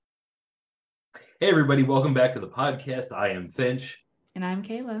Hey everybody, welcome back to the podcast. I am Finch. And I'm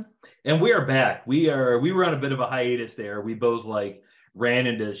Kayla. And we are back. We were on a bit of a hiatus there. We both ran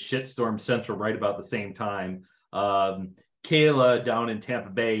into shitstorm central right about the same time. Kayla down in Tampa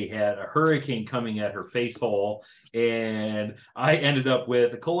Bay had a hurricane coming at her face hole, and I ended up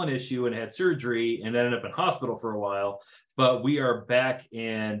with a colon issue and had surgery and ended up in hospital for a while. But we are back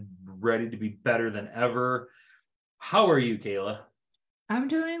and ready to be better than ever. How are you, Kayla? I'm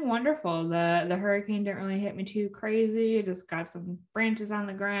doing wonderful. The hurricane didn't really hit me too crazy. I just got some branches on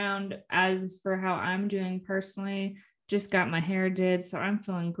the ground. As for how I'm doing personally, just got my hair did, so I'm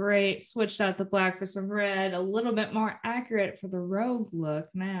feeling great. Switched out the black for some red, a little bit more accurate for the rogue look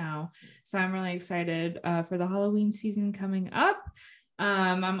now. So I'm really excited for the Halloween season coming up.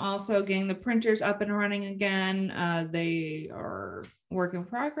 I'm also getting the printers up and running again. They are work in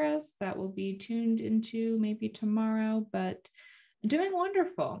progress. That will be tuned into maybe tomorrow, but doing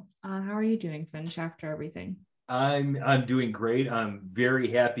wonderful. How are you doing, Finch, after everything? I'm doing great. I'm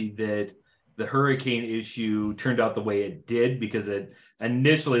very happy that the hurricane issue turned out the way it did, because it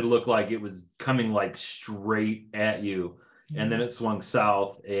initially looked like it was coming straight at you, and then it swung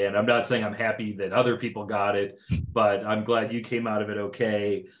south. And I'm not saying I'm happy that other people got it, but I'm glad you came out of it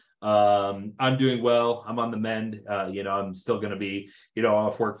okay. I'm doing well. I'm on the mend. I'm still going to be,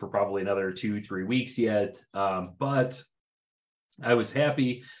 off work for probably another 2-3 weeks yet. But I was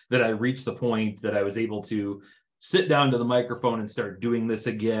happy that I reached the point that I was able to sit down to the microphone and start doing this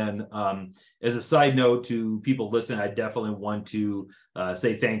again. As a side note to people listening, I definitely want to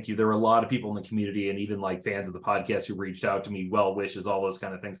say thank you. There were a lot of people in the community and even fans of the podcast who reached out to me, well wishes, all those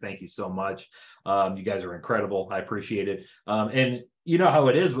kind of things. Thank you so much. You guys are incredible. I appreciate it. And you know how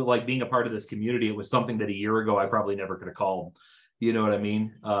it is with being a part of this community. It was something that a year ago I probably never could have called. You know what I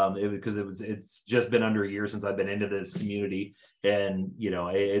mean? Because it's just been under a year since I've been into this community. And,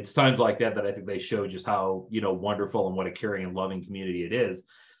 it's times like that I think they show just how, wonderful and what a caring and loving community it is.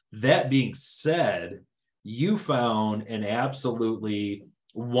 That being said, you found an absolutely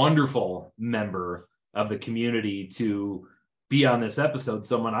wonderful member of the community to be on this episode,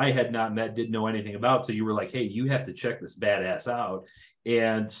 someone I had not met, didn't know anything about. So you were like, hey, you have to check this badass out.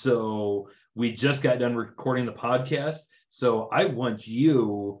 And so we just got done recording the podcast. So I want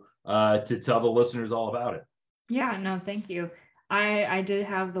you to tell the listeners all about it. Yeah, no, thank you. I did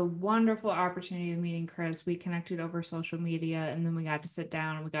have the wonderful opportunity of meeting Chris. We connected over social media, and then we got to sit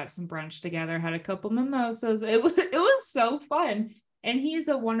down and we got some brunch together, had a couple mimosas. It was so fun. And he's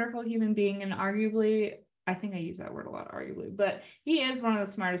a wonderful human being, and arguably, I think I use that word a lot, arguably, but he is one of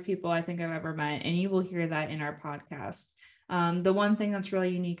the smartest people I think I've ever met. And you will hear that in our podcast. The one thing that's really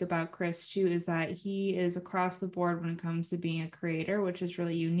unique about Chris too is that he is across the board when it comes to being a creator, which is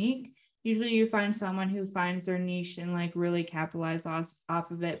really unique. Usually you find someone who finds their niche and really capitalize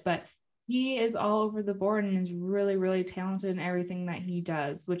off of it, but he is all over the board and is really, really talented in everything that he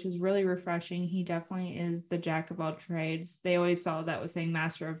does, which is really refreshing. He definitely is the jack of all trades. They always felt that was saying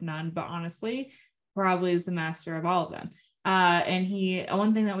master of none, but honestly, probably is the master of all of them. And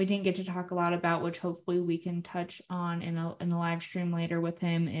one thing that we didn't get to talk a lot about, which hopefully we can touch on in the live stream later with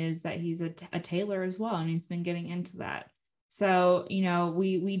him, is that he's a tailor as well, and he's been getting into that. So,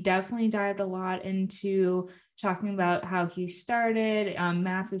 we definitely dived a lot into talking about how he started.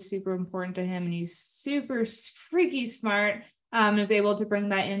 Math is super important to him, and he's super freaky smart. Is able to bring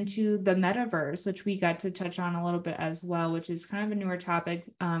that into the metaverse, which we got to touch on a little bit as well, which is kind of a newer topic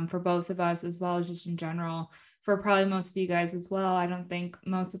for both of us, as well as just in general for probably most of you guys as well. I don't think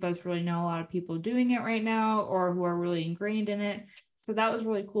most of us really know a lot of people doing it right now or who are really ingrained in it. So that was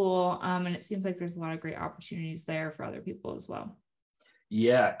really cool. And it seems like there's a lot of great opportunities there for other people as well.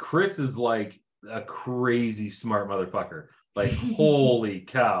 Yeah, Chris is like a crazy smart motherfucker. Holy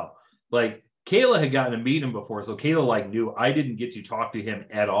cow. Kayla had gotten to meet him before. So Kayla knew I didn't get to talk to him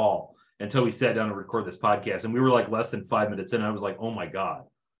at all until we sat down to record this podcast. And we were less than 5 minutes in. And I was like, oh my God.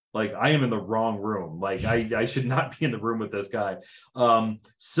 I am in the wrong room. I should not be in the room with this guy.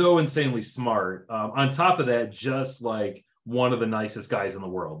 So insanely smart. On top of that, just one of the nicest guys in the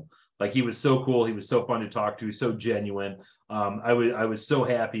world. He was so cool. He was so fun to talk to, so genuine. I was so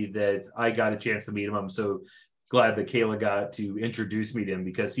happy that I got a chance to meet him. I'm so glad that Kayla got to introduce me to him,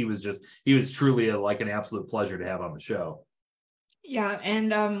 because he was truly an absolute pleasure to have on the show. Yeah,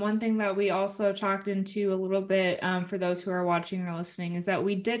 and one thing that we also talked into a little bit for those who are watching or listening is that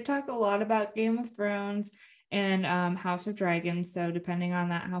we did talk a lot about Game of Thrones and House of Dragons. So depending on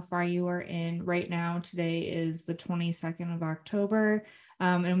that, how far you are in right now, today is the 22nd of October.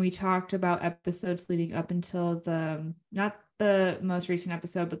 And we talked about episodes leading up until not the most recent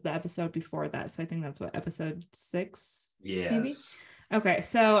episode, but the episode before that. So I think that's what, episode 6? Yes. Maybe? Okay,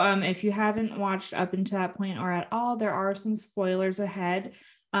 so if you haven't watched up until that point or at all, there are some spoilers ahead.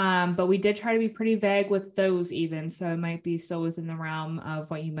 But we did try to be pretty vague with those even, so it might be still within the realm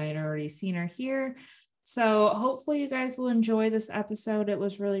of what you might have already seen or hear. So hopefully you guys will enjoy this episode. It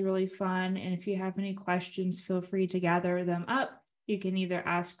was really, really fun. And if you have any questions, feel free to gather them up. You can either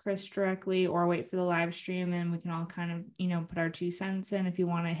ask Chris directly or wait for the live stream, and we can all kind of, put our 2 cents in if you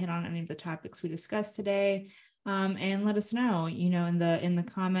want to hit on any of the topics we discussed today. And let us know, in the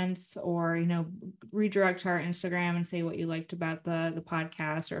comments, or redirect to our Instagram and say what you liked about the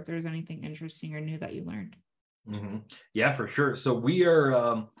podcast, or if there's anything interesting or new that you learned. Mm-hmm. Yeah, for sure. So we're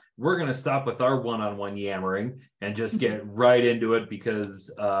going to stop with our one-on-one yammering and just get right into it, because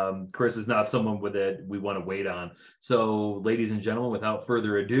Chris is not someone with it we want to wait on. So, ladies and gentlemen, without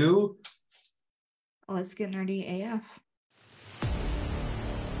further ado, let's get nerdy AF.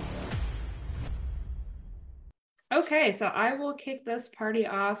 Okay, so I will kick this party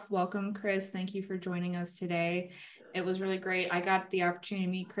off. Welcome, Chris. Thank you for joining us today. It was really great. I got the opportunity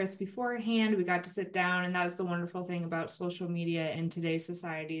to meet Chris beforehand. We got to sit down, and that's the wonderful thing about social media in today's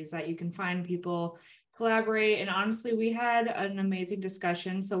society, is that you can find people, collaborate, and honestly, we had an amazing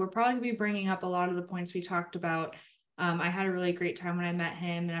discussion. So we're probably going to be bringing up a lot of the points we talked about. I had a really great time when I met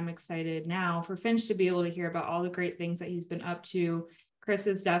him, and I'm excited now for Finch to be able to hear about all the great things that he's been up to. Chris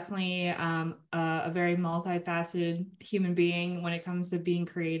is definitely a very multifaceted human being when it comes to being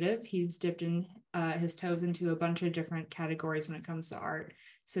creative. He's dipped in his toes into a bunch of different categories when it comes to art.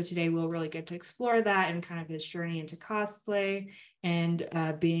 So today we'll really get to explore that and kind of his journey into cosplay and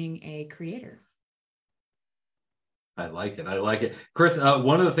being a creator. I like it. Chris,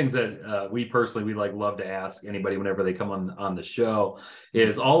 one of the things that we love to ask anybody whenever they come on the show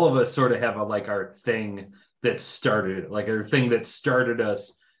is, all of us sort of have our thing that started, like our thing that started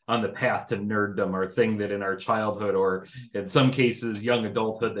us on the path to nerddom, our thing that in our childhood, or in some cases young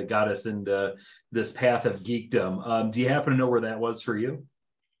adulthood, that got us into this path of geekdom. Do you happen to know where that was for you?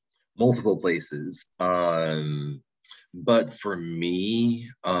 Multiple places. But for me,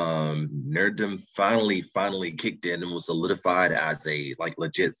 nerddom finally kicked in and was solidified as a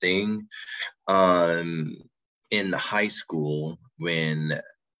legit thing in high school,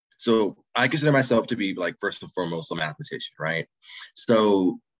 so I consider myself to be first and foremost a mathematician, right?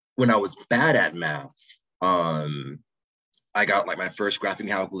 So when I was bad at math, I got my first graphing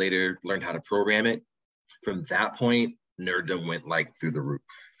calculator, learned how to program it. From that point, nerddom went through the roof.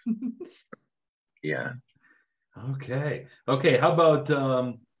 Yeah. Okay. How about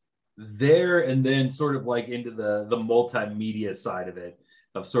there, and then sort of into the multimedia side of it,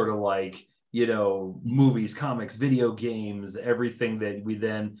 of sort of movies, comics, video games, everything that we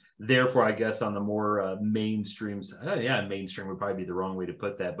then, therefore, I guess on the more mainstream, mainstream would probably be the wrong way to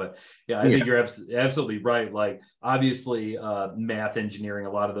put that, but I think you're absolutely right. Obviously, math, engineering, a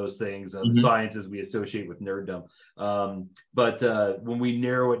lot of those things, the sciences we associate with nerddom. But when we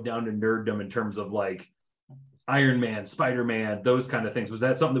narrow it down to nerddom in terms of Iron Man, Spider-Man, those kind of things, was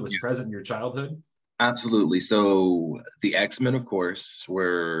that something that was present in your childhood? Absolutely. So the X-Men, of course,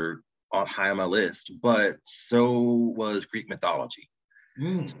 were high on my list, but so was Greek mythology.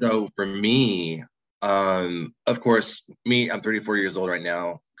 So for me, of course, I'm 34 years old right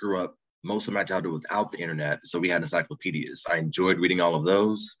now, grew up most of my childhood without the internet, so we had encyclopedias. I enjoyed reading all of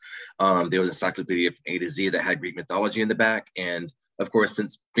those. There was an encyclopedia from A to Z that had Greek mythology in the back, and of course,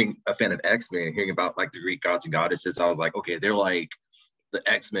 since being a fan of X-Men and hearing about the Greek gods and goddesses, I was like, okay, they're the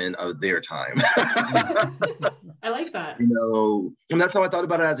X-Men of their time. I like that. And that's how I thought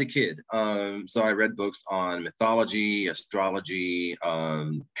about it as a kid. So I read books on mythology, astrology,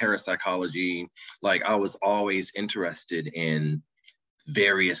 parapsychology. I was always interested in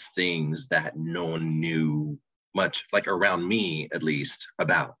various things that no one knew much, around me at least,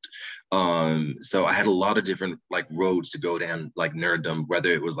 about. So I had a lot of different roads to go down, nerddom, whether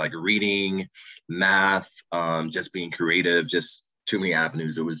it was reading, math, just being creative, just too many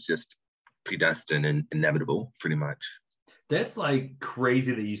avenues. It was just predestined and inevitable, pretty much. That's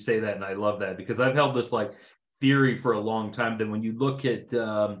crazy that you say that, and I love that, because I've held this theory for a long time that when you look at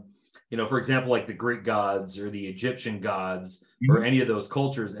for example, the Greek gods or the Egyptian gods or any of those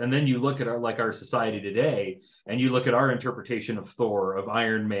cultures, and then you look at our society today, and you look at our interpretation of Thor, of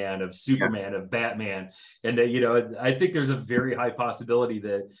Iron Man, of Superman, of Batman, and that I think there's a very high possibility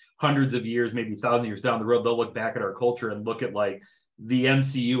that hundreds of years, maybe 1,000 years down the road, they'll look back at our culture and look at the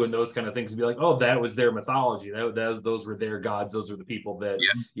MCU and those kind of things and be like, oh, that was their mythology. Those were their gods. Those were the people that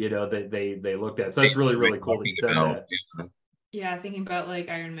that they looked at. So that's really, really cool that you said that. Yeah, thinking about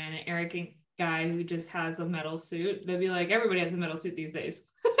Iron Man and guy who just has a metal suit. They'd be like, everybody has a metal suit these days.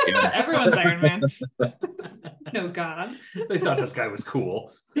 Yeah. Everyone's Iron Man. No God. They thought this guy was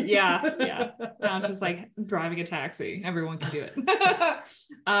cool. Yeah. Now it's just like driving a taxi. Everyone can do it.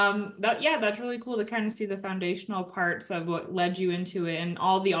 That's really cool to kind of see the foundational parts of what led you into it and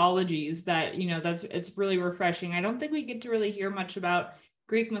all the ologies that, it's really refreshing. I don't think we get to really hear much about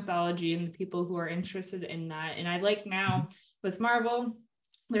Greek mythology and the people who are interested in that. And I like now with Marvel,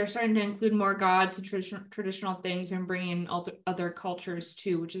 they're starting to include more gods and traditional things and bring in other cultures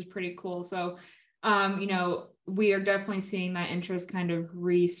too, which is pretty cool. So, we are definitely seeing that interest kind of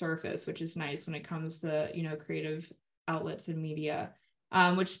resurface, which is nice when it comes to, creative outlets and media.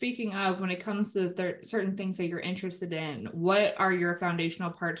 Which, speaking of, when it comes to certain things that you're interested in, what are your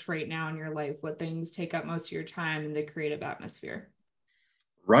foundational parts right now in your life? What things take up most of your time in the creative atmosphere?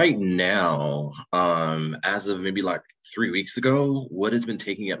 Right now, as of maybe like 3 weeks ago, what has been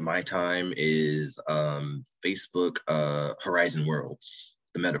taking up my time is Facebook Horizon Worlds,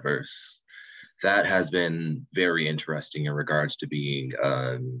 the metaverse. That has been very interesting in regards to being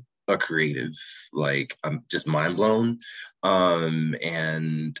a creative. Like, I'm just mind blown.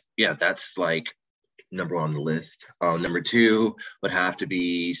 And yeah, that's like number one on the list. Number two would have to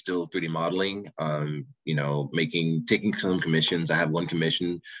be still 3D modeling. Taking some commissions. I have one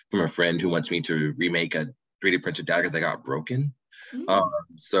commission from a friend who wants me to remake a 3D printed dagger that got broken.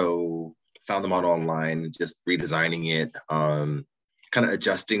 So found the model online, just redesigning it, kind of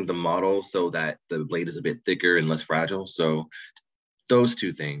adjusting the model so that the blade is a bit thicker and less fragile. So those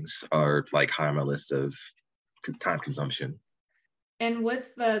two things are like high on my list of time consumption. And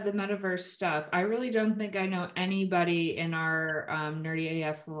with the metaverse stuff, I really don't think I know anybody in our nerdy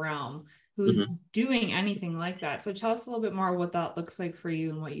AF realm who's doing anything like that. So tell us a little bit more what that looks like for you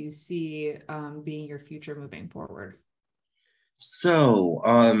and what you see being your future moving forward. So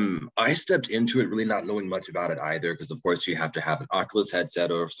I stepped into it really not knowing much about it either, because of course you have to have an Oculus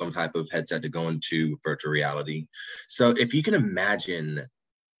headset or some type of headset to go into virtual reality. So if you can imagine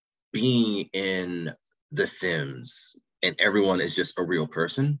being in The Sims and everyone is just a real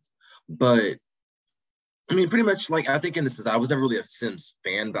person, but I mean, pretty much like, I think in this, I was never really a Sims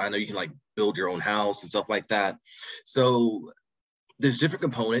fan, but I know you can like build your own house and stuff like that. So there's different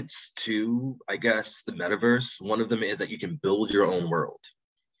components to, I guess, the metaverse. One of them is that you can build your own world.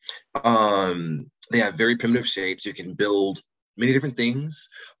 They have very primitive shapes. You can build many different things,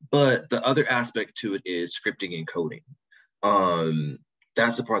 but the other aspect to it is scripting and coding.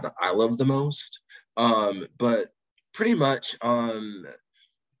 That's the part that I love the most. But pretty much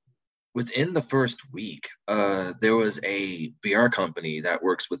within the first week, there was a VR company that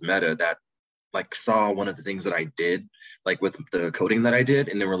works with Meta that like saw one of the things that I did, like with the coding that I did,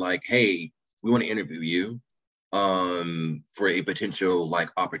 and they were like, "Hey, we want to interview you for a potential like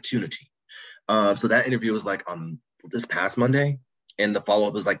opportunity." So that interview was like on this past Monday, and the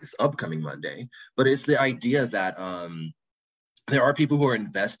follow-up is like this upcoming Monday. But it's the idea that there are people who are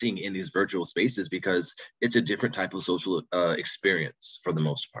investing in these virtual spaces because it's a different type of social experience for the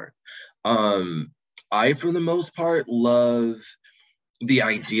most part. I, for the most part, love the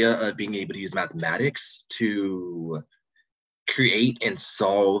idea of being able to use mathematics to create and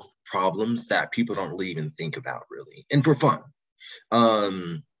solve problems that people don't really even think about, really, and for fun.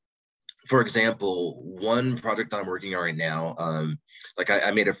 For example, one project that I'm working on right now,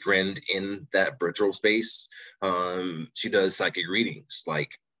 I made a friend in that virtual space. She does psychic readings,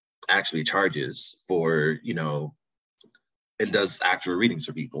 like actually charges for, and does actual readings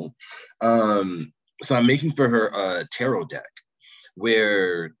for people. So I'm making for her a tarot deck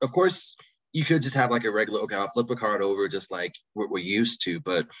where, of course, you could just have like a regular, okay, I'll flip a card over just like what we're used to.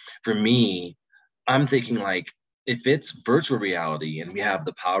 But for me, I'm thinking like, if it's virtual reality and we have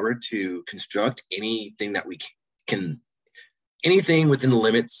the power to construct anything that we can, anything within the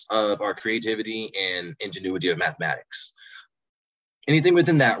limits of our creativity and ingenuity of mathematics, anything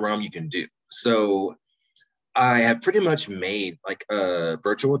within that realm you can do. So I have pretty much made like a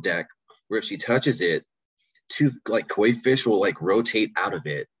virtual deck where if she touches it, two like koi fish will like rotate out of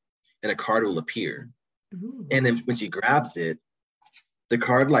it and a card will appear. Ooh. And then when she grabs it, the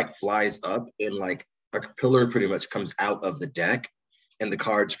card like flies up and like a pillar pretty much comes out of the deck and the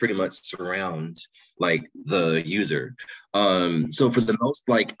cards pretty much surround like the user. So for the most,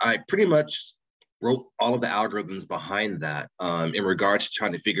 like I pretty much wrote all of the algorithms behind that in regards to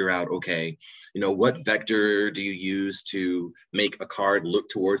trying to figure out, okay, what vector do you use to make a card look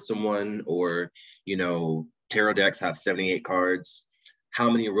towards someone, or, tarot decks have 78 cards. How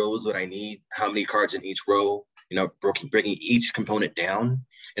many rows would I need? How many cards in each row? Breaking each component down,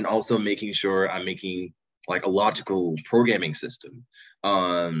 and also making sure I'm making like a logical programming system.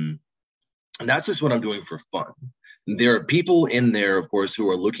 And that's just what I'm doing for fun. There are people in there, of course, who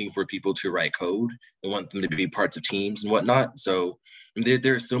are looking for people to write code and want them to be parts of teams and whatnot. So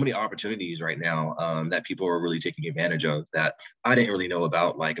there are so many opportunities right now that people are really taking advantage of that I didn't really know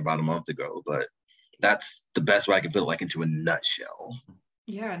about like about a month ago. But that's the best way I can put it, like into a nutshell.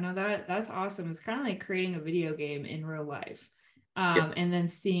 Yeah, no, that's awesome. It's kind of like creating a video game in real life. Yeah. And then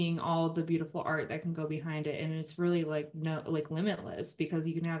seeing all the beautiful art that can go behind it. And it's really like limitless, because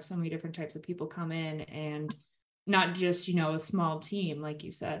you can have so many different types of people come in, and not just, a small team, like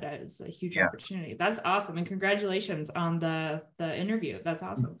you said. It's a huge opportunity. That's awesome. And congratulations on the interview. That's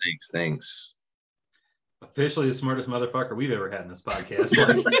awesome. Thanks. Officially the smartest motherfucker we've ever had in this podcast.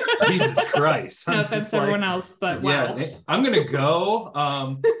 Like, Jesus Christ. No offense to everyone else, but wow. Yeah, I'm gonna go.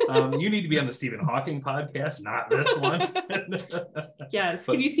 You need to be on the Stephen Hawking podcast, not this one. Yes.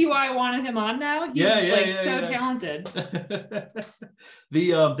 Can you see why I wanted him on now? He's so talented.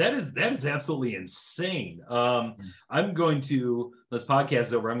 That is absolutely insane. I'm going to, this podcast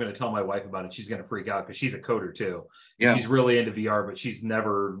is over, I'm going to tell my wife about it. She's going to freak out because she's a coder too. Yeah. She's really into VR, but she's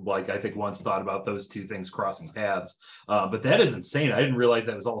never, like, I think once thought about those two things crossing paths. But that is insane. I didn't realize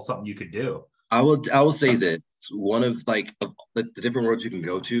that was all something you could do. I will say that one of like the different worlds you can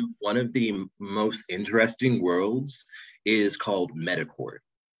go to, one of the most interesting worlds is called Metacourt.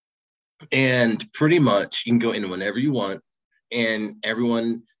 And pretty much you can go in whenever you want, and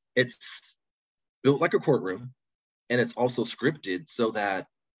everyone, it's built like a courtroom, and it's also scripted so that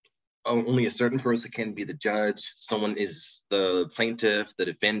only a certain person can be the judge. Someone is the plaintiff, the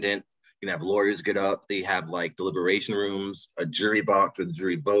defendant. You can have lawyers get up. They have like deliberation rooms, a jury box where the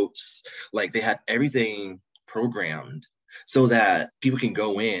jury votes. Like, they have everything programmed so that people can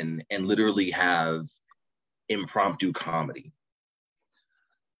go in and literally have impromptu comedy.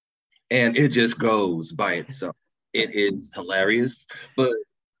 And it just goes by itself. It is hilarious. But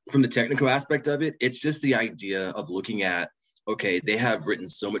from the technical aspect of it, it's just the idea of looking at, okay, they have written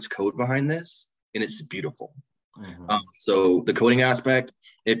so much code behind this, and it's beautiful. Mm-hmm. So the coding aspect,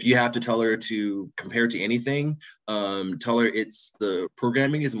 if you have to tell her to compare to anything, tell her it's the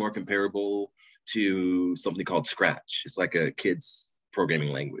programming is more comparable to something called Scratch. It's like a kid's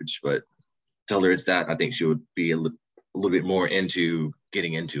programming language, but tell her it's that. I think she would be a little bit more into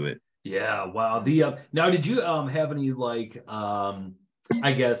getting into it. Yeah, wow. Now, did you have any like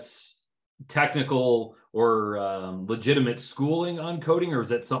I guess technical or legitimate schooling on coding, or is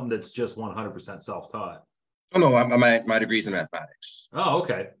that something that's just 100% self-taught? Oh no, my degree's in mathematics. Oh,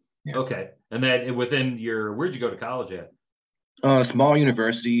 okay. Yeah. Okay. And then within where'd you go to college at? A small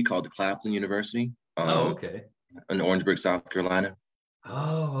university called Claflin University. Okay. In Orangeburg, South Carolina.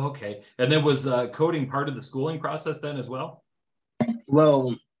 Oh, okay. And then was coding part of the schooling process then as well?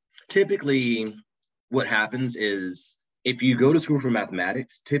 Well, typically what happens is if you go to school for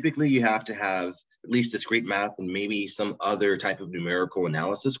mathematics, typically you have to have at least discrete math and maybe some other type of numerical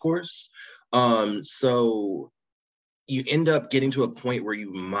analysis course. So you end up getting to a point where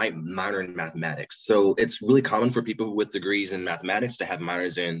you might minor in mathematics. So it's really common for people with degrees in mathematics to have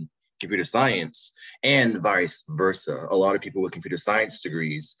minors in computer science, and vice versa. A lot of people with computer science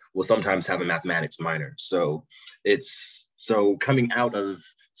degrees will sometimes have a mathematics minor. So coming out of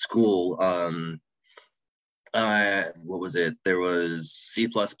school, what was it? There was C++,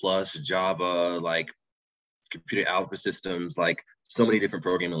 Java, like computer algebra systems, like so many different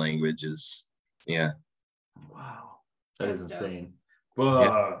programming languages. Yeah. Wow. That is insane.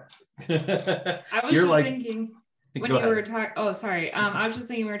 Whoa. Yeah. I was just thinking when you were talking, I was just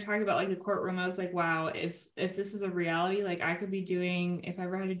thinking we were talking about like the courtroom. I was like, wow, if this is a reality, like I could be doing, if I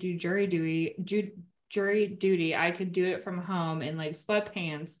ever had to do jury duty, I could do it from home in like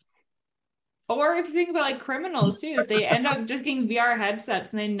sweatpants. Or if you think about like criminals too, if they end up just getting VR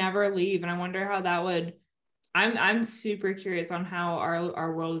headsets and they never leave, and I wonder how that would. I'm super curious on how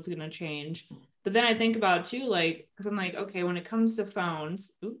our world is gonna change. But then I think about too, like, because I'm like, okay, when it comes to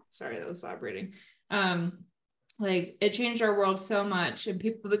phones, oops, sorry, that was vibrating. Like it changed our world so much, and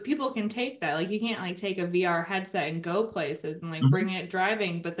people can take that. Like you can't like take a VR headset and go places and like bring it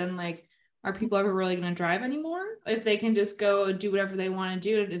driving, but then like, are people ever really going to drive anymore if they can just go do whatever they want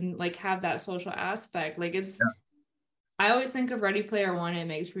to do and like have that social aspect? Like I always think of Ready Player One. It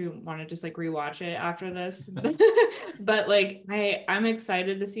makes me want to just like rewatch it after this. But like I'm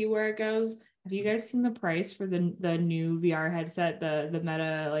excited to see where it goes. Have you guys seen the price for the new VR headset, the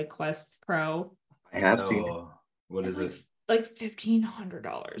Meta like Quest Pro? I have seen it. What is it? Like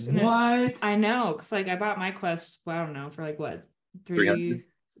 $1,500. What? I know, because like I bought my Quest, well, I don't know, for like what, 300.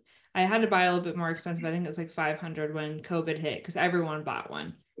 I had to buy a little bit more expensive. I think it was like $500 when COVID hit, because everyone bought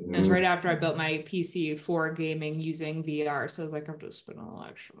one. And it's right after I built my PC for gaming using VR. So I was like, I'm just spending a little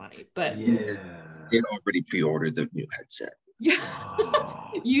extra money. But Yeah. Did already pre-order the new headset. yeah.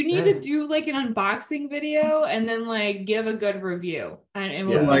 Oh, You need to do like an unboxing video and then like give a good review. And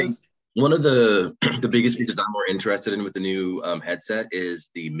we'll post. One of the biggest features I'm more interested in with the new headset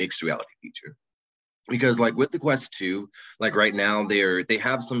is the mixed reality feature. Because like with the Quest 2, like right now they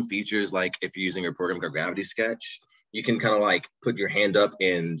have some features, like if you're using a program called Gravity Sketch, you can kind of like put your hand up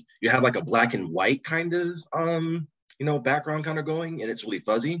and you have like a black and white kind of background kind of going, and it's really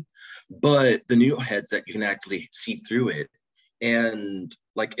fuzzy. But the new headset, you can actually see through it. And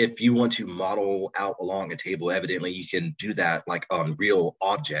like if you want to model out along a table, evidently you can do that like on real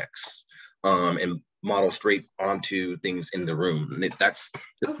objects, and model straight onto things in the room. And that's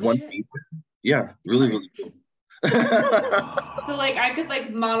one feature. Yeah, really cool. So like I could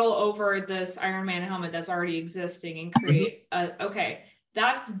like model over this Iron Man helmet that's already existing and create okay.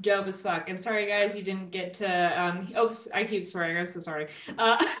 That's dope as fuck. And sorry guys, you didn't get to oops, I keep swearing, I'm so sorry.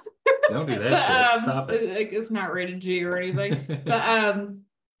 Don't do that shit. Stop it. It's not rated G or anything.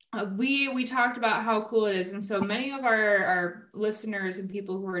 But we talked about how cool it is, and so many of our listeners and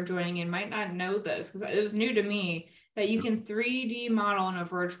people who are joining in might not know this because it was new to me, that you can 3D model in a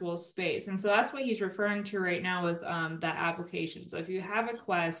virtual space. And so that's what he's referring to right now with that application. So if you have a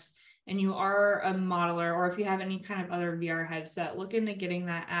Quest and you are a modeler, or if you have any kind of other VR headset, look into getting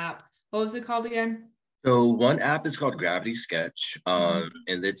that app. What was it called again? So one app is called Gravity Sketch,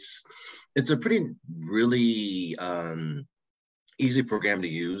 and it's a really easy program to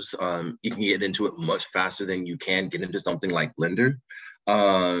use. You can get into it much faster than you can get into something like Blender,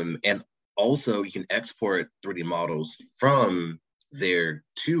 and also you can export 3D models from there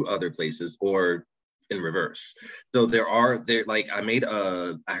to other places or in reverse. So there like I made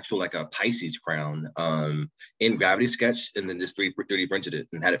a Pisces crown in Gravity Sketch, and then just 3D printed it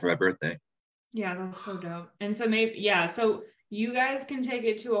and had it for my birthday. Yeah, that's so dope. And so maybe, yeah, so you guys can take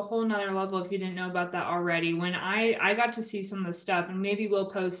it to a whole nother level if you didn't know about that already. When I got to see some of the stuff, and maybe we'll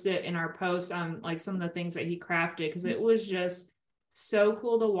post it in our post on like some of the things that he crafted, because it was just so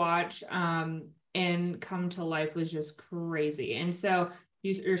cool to watch, and come to life was just crazy. And so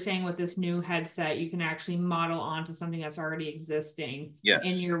you're saying with this new headset, you can actually model onto something that's already existing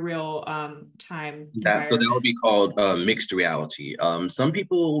in your real time. So that would be called mixed reality. Some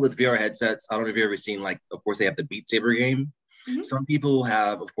people with VR headsets, I don't know if you've ever seen, like, of course, they have the Beat Saber game. Some people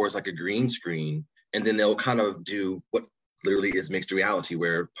have, of course, like a green screen, and then they'll kind of do what literally is mixed reality,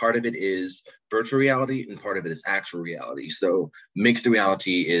 where part of it is virtual reality and part of it is actual reality. So mixed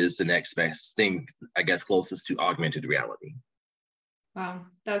reality is the next best thing, I guess, closest to augmented reality. Wow,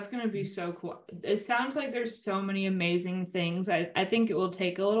 that's going to be so cool. It sounds like there's so many amazing things. I think it will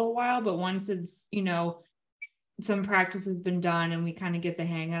take a little while, but once it's, some practice has been done and we kind of get the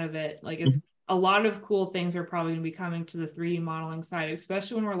hang out of it, like it's a lot of cool things are probably going to be coming to the 3D modeling side,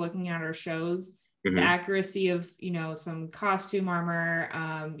 especially when we're looking at our shows. The accuracy of, some costume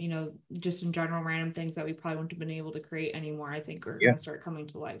armor, just in general random things that we probably wouldn't have been able to create anymore, I think are going to start coming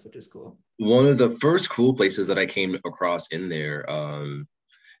to life, which is cool. One of the first cool places that I came across in there,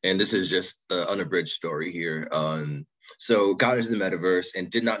 and this is just the unabridged story here. So got into the metaverse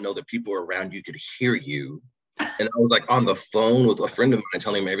and did not know that people around you could hear you. And I was like on the phone with a friend of mine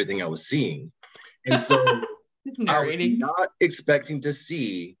telling him everything I was seeing. And so I was not expecting to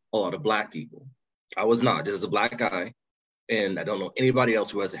see a lot of Black people. I was not. This is a Black guy, and I don't know anybody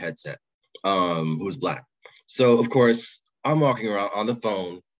else who has a headset who's Black. So of course I'm walking around on the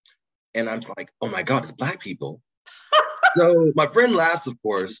phone, and I'm like, oh my God, it's Black people. So my friend laughs, of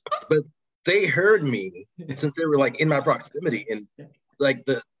course, but they heard me since they were like in my proximity, and like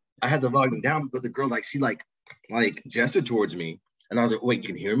I had the volume down, but the girl she gestured towards me, and I was like, wait, you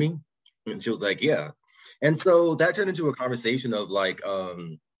can hear me? And she was like, yeah. And so that turned into a conversation of like,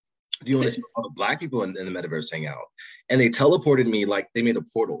 do you want to see all the Black people in the metaverse hang out? And they teleported me, like they made a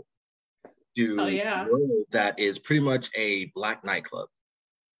portal to a world that is pretty much a Black nightclub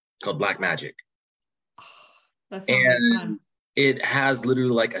called Black Magic. That sounds like fun. It has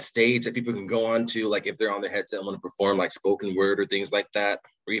literally like a stage that people can go on to, like if they're on their headset and want to perform like spoken word or things like that,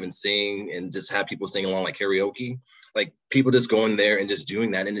 or even sing and just have people sing along like karaoke. Like people just going there and just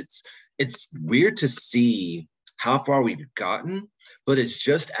doing that. And it's weird to see how far we've gotten, but it's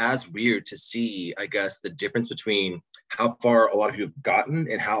just as weird to see, I guess, the difference between how far a lot of people have gotten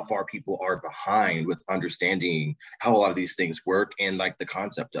and how far people are behind with understanding how a lot of these things work and like the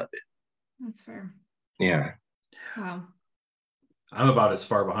concept of it. That's fair. Yeah. Wow. I'm about as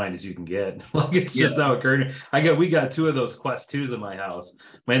far behind as you can get. Like it's just Yeah. now occurring. We got 2 of those Quest 2s in my house,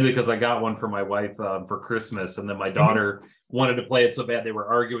 mainly because I got one for my wife for Christmas, and then my daughter wanted to play it so bad they were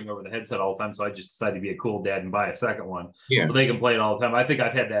arguing over the headset all the time. So I just decided to be a cool dad and buy a second one Yeah. so they can play it all the time. I think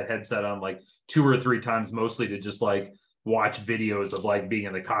I've had that headset on like 2 or 3 times, mostly to just like watch videos of like being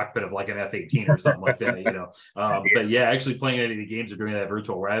in the cockpit of like an F-18 or something like that, you know. But yeah, actually playing any of the games or doing that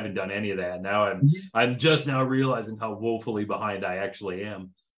virtual where I haven't done any of that. Now I'm just now realizing how woefully behind I actually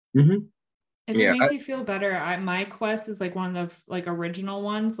am. Mm-hmm. If it makes you feel better, my Quest is like one of the like original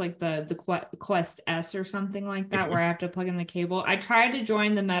ones, like the Quest S or something like that, where I have to plug in the cable. I tried to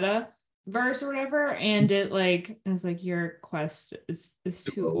join the metaverse or whatever, and it was like your Quest is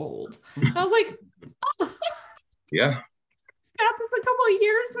too old. I was like, oh. Yeah. Got this a couple of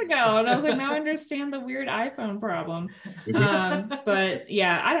years ago, and I was like, now I understand the weird iPhone problem. But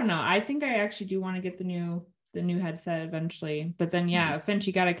yeah, I don't know. I think I actually do want to get the new headset eventually. But then yeah, Finch,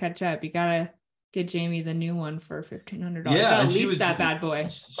 you gotta catch up. You gotta get Jamie the new one for $1,500. Yeah, at least that bad boy.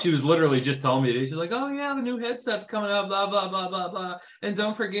 She was literally just telling me today. She's like, "Oh yeah, the new headset's coming up, blah blah blah blah blah, and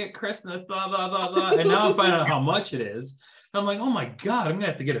don't forget Christmas, blah blah blah blah." And now I'm finding out how much it is. I'm like, oh my God, I'm gonna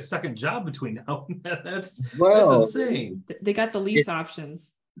have to get a second job between now and then. That's insane. They got the lease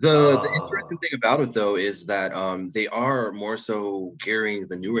options. The interesting thing about it though is that they are more so gearing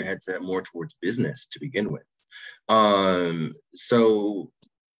the newer headset more towards business to begin with. So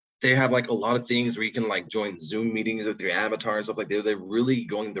they have like a lot of things where you can like join Zoom meetings with your avatar and stuff like that. They're really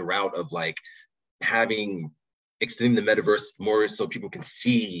going the route of like extending the metaverse more so people can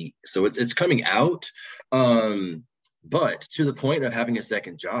see. So it's coming out. But to the point of having a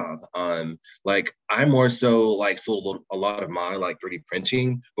second job, like I more so like sold a lot of my like 3D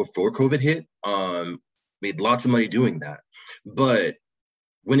printing before COVID hit. Made lots of money doing that. But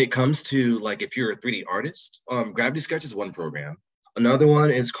when it comes to like if you're a 3D artist, Gravity Sketch is one program. Another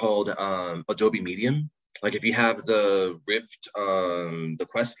one is called Adobe Medium. Like if you have the Rift, the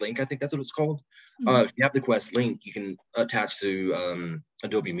Quest link, I think that's what it's called. If you have the Quest link, you can attach to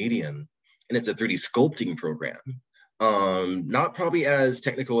Adobe Medium, and it's a 3D sculpting program. Not probably as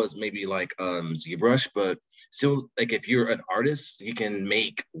technical as maybe like ZBrush, but still like if you're an artist, you can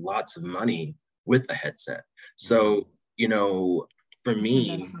make lots of money with a headset. So, you know, for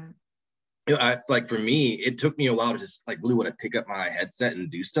me, for me, it took me a while to just like really want to pick up my headset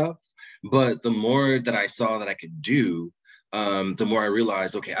and do stuff. But the more that I saw that I could do, the more I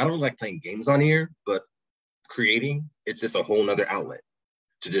realized, okay, I don't like playing games on here, but creating, it's just a whole nother outlet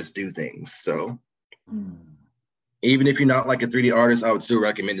to just do things. So even if you're not like a 3D artist, I would still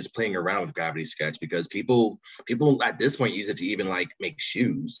recommend just playing around with Gravity Sketch because people at this point use it to even like make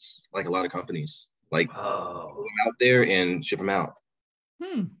shoes, like a lot of companies like put them out there and ship them out.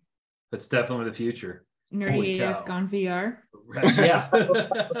 That's definitely the future. Nerdy AF gone VR. Yeah.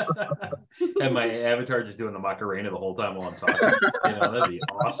 And my avatar just doing the Macarena the whole time while I'm talking. You know, that'd be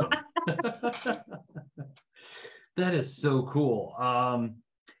awesome. That is so cool.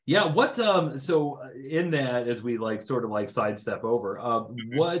 Yeah, what so in that, as we like sort of like sidestep over,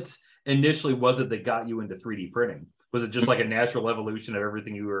 what initially was it that got you into 3D printing? Was it just like a natural evolution of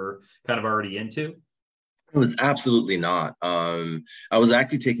everything you were kind of already into? It was absolutely not. I was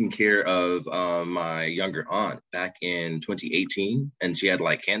actually taking care of my younger aunt back in 2018, and she had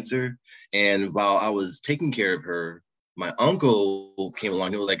like cancer. And while I was taking care of her, my uncle came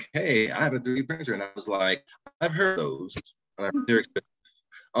along. He was like, "Hey, I have a 3D printer," and I was like, "I've heard those. They're expensive."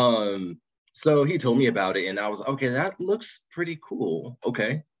 So he told me about it, and I was like, okay, that looks pretty cool.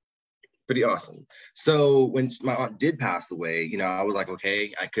 Okay, pretty awesome. So when my aunt did pass away, you know, I was like,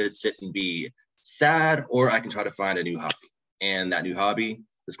 okay, I could sit and be sad, or I can try to find a new hobby. And that new hobby,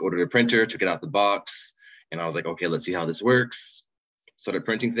 just ordered a printer, took it out the box, and I was like, okay, let's see how this works. Started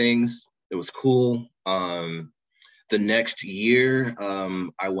printing things. It was cool. The next year,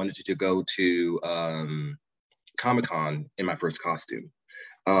 I wanted to go to Comic-Con in my first costume.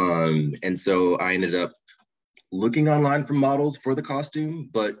 And so I ended up looking online for models for the costume,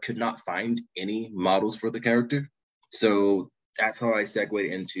 but could not find any models for the character. So that's how I segued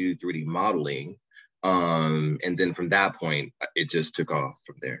into 3D modeling. And then from that point, it just took off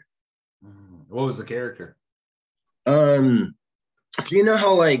from there. What was the character? So you know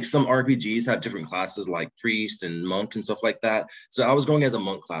how like some RPGs have different classes like priest and monk and stuff like that? So I was going as a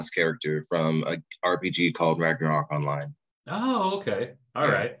monk class character from a RPG called Ragnarok Online. Oh, okay. All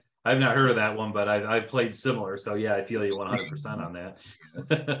right. I've not heard of that one, but I've played similar. So yeah, I feel you 100% on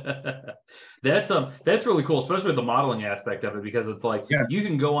that. That's really cool, especially with the modeling aspect of it, because it's like you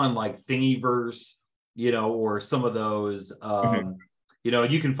can go on like Thingiverse, you know, or some of those, you know,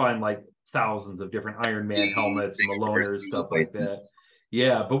 you can find like thousands of different Iron Man helmets and the loners, stuff like that.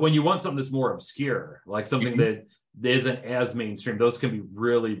 Yeah, but when you want something that's more obscure, like something that isn't as mainstream, those can be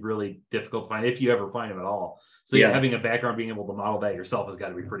really, really difficult to find if you ever find them at all. So yeah, having a background, being able to model that yourself has got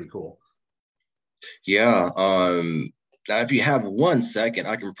to be pretty cool. Yeah. Now, if you have 1 second,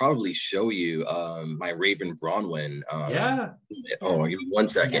 I can probably show you my Raven Bronwyn. Yeah. Oh, give me 1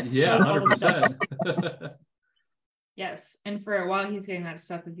 second. Yeah, 100%. Yes. And for while he's getting that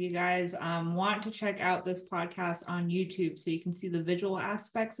stuff, if you guys want to check out this podcast on YouTube so you can see the visual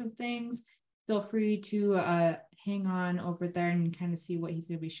aspects of things, feel free to hang on over there and kind of see what he's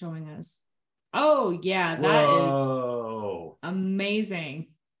going to be showing us. Oh, yeah, that is amazing.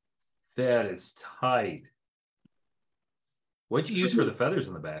 That is tight. What'd you use for the feathers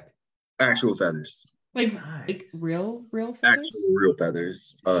in the back? Actual feathers. Like real feathers? Actual real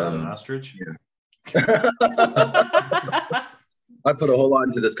feathers. An ostrich? Yeah. I put a whole lot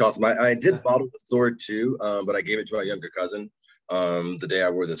into this costume. I did bottle the sword too, but I gave it to my younger cousin the day I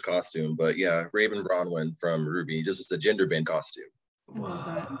wore this costume. But yeah, Raven Bronwyn from Ruby, just as a gender bend costume.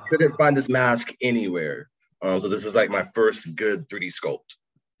 Wow. Couldn't find this mask anywhere. So this is like my first good 3D sculpt.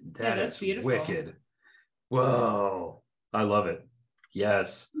 That's beautiful. Wicked. Whoa. I love it.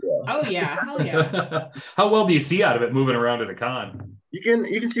 Yes. Oh yeah, hell yeah. How well do you see out of it moving around at a con? You can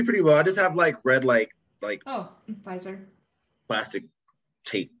see pretty well. I just have like red visor. Plastic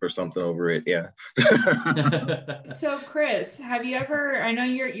tape or something over it. Yeah. So Chris, have you ever, I know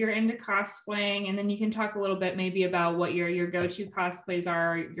you're into cosplaying, and then you can talk a little bit maybe about what your go-to cosplays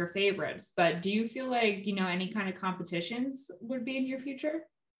are, your favorites, but do you feel like, any kind of competitions would be in your future?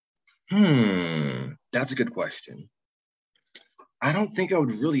 That's a good question. I don't think I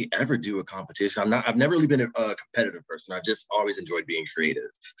would really ever do a competition. I've never really been a competitive person. I've just always enjoyed being creative,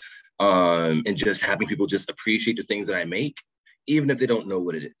 and just having people just appreciate the things that I make, even if they don't know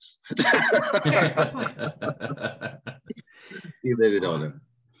what it is. Even if they don't know.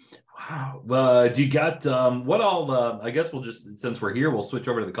 Wow. Do you got what all? I guess we'll just, since we're here, we'll switch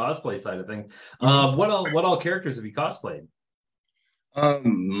over to the cosplay side of things. What all characters have you cosplayed?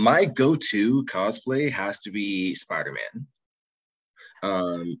 My go-to cosplay has to be Spider-Man.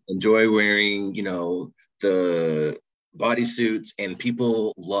 Enjoy wearing, the bodysuits, and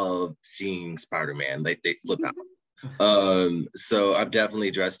people love seeing Spider-Man. They flip out. So I've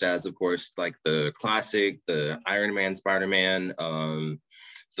definitely dressed as, of course, like the classic, the Iron Man Spider-Man,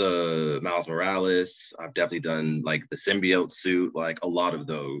 the Miles Morales. I've definitely done like the symbiote suit. Like a lot of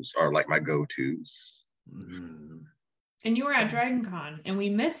those are like my go-tos. And you were at Dragon Con and we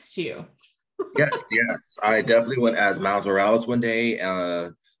missed you. Yes. I definitely went as Miles Morales one day.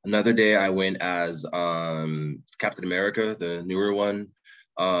 Another day I went as Captain America, the newer one.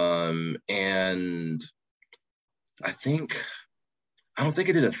 And I don't think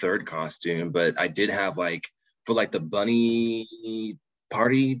I did a third costume, but I did have for the bunny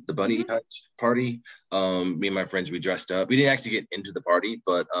party, the bunny party. Me and my friends, we dressed up. We didn't actually get into the party,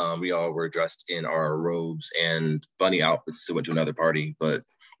 but we all were dressed in our robes and bunny outfits to went to another party. But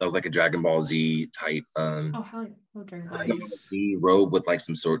that was like a Dragon Ball Z type Dragon Ball Z robe with like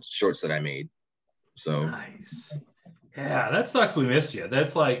some shorts that I made. So nice. Yeah, that sucks we missed you.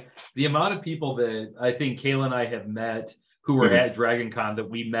 That's like the amount of people that I think Kayla and I have met who were at Dragon Con that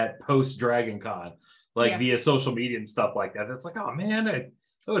we met post Dragon Con, via social media and stuff like that. That's like, oh man, that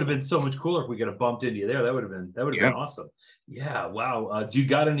would have been so much cooler if we could have bumped into you there. That would have been awesome. Yeah, wow. Do you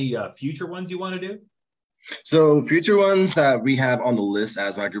got any future ones you want to do? So future ones that we have on the list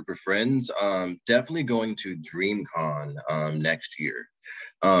as my group of friends, definitely going to DreamCon next year.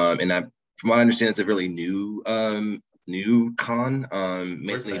 And from what I understand, it's a really new con,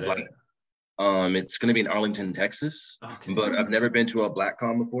 mainly black. It's going to be in Arlington, Texas, but I've never been to a black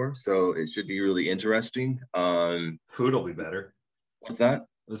con before, so it should be really interesting. Food will be better. What's that?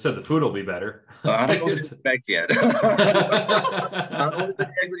 I said the food will be better. I don't know what to expect yet. I don't know what the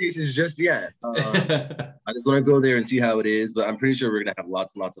expectations just yet. I just want to go there and see how it is, but I'm pretty sure we're going to have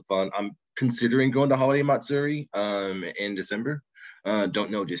lots and lots of fun. I'm considering going to Holiday Matsuri in December.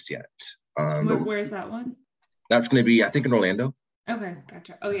 Don't know just yet. Where's that one? That's going to be, I think, in Orlando. Okay,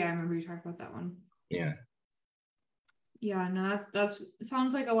 gotcha. Oh yeah, I remember you talking about that one. Yeah. Yeah, no, that's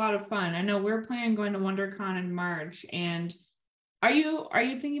sounds like a lot of fun. I know we're planning going to WonderCon in March, and are you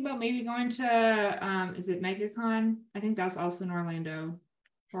thinking about maybe going to is it MegaCon? I think that's also in Orlando.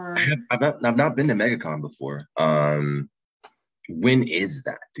 Or I've not been to MegaCon before. When is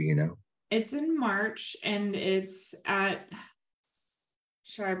that? Do you know? It's in March, and it's at.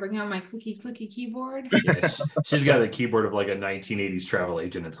 Should I bring out my clicky keyboard? Yeah, she's got a keyboard of like a 1980s travel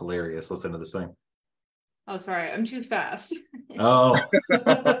agent. It's hilarious. Listen to this thing. Oh, sorry, I'm too fast. Oh.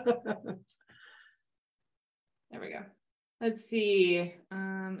 Let's see.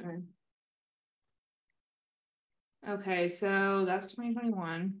 Okay, so that's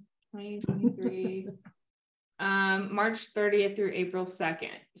 2021, 2023. March 30th through April 2nd.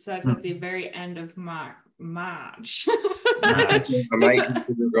 So that's at the very end of March. I might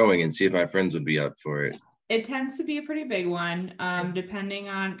consider going and see if my friends would be up for it. It tends to be a pretty big one, depending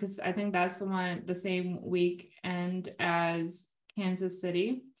on, because I think that's the same weekend as Kansas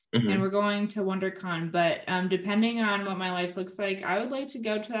City. And we're going to WonderCon, but depending on what my life looks like, I would like to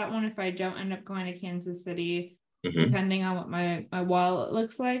go to that one if I don't end up going to Kansas City, depending on what my wallet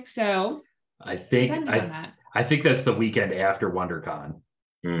looks like. So I think that's the weekend after WonderCon.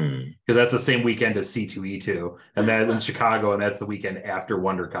 Because that's the same weekend as C2E2, and then in Chicago, and that's the weekend after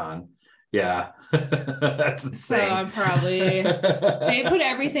WonderCon. Yeah, that's insane. So I'm probably they put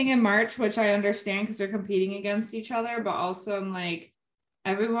everything in March, which I understand because they're competing against each other, but also I'm like,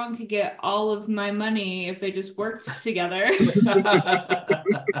 everyone could get all of my money if they just worked together. I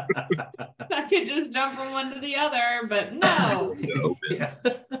could just jump from one to the other, but no. Yeah.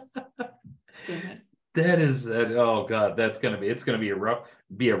 That is, oh God, it's gonna be a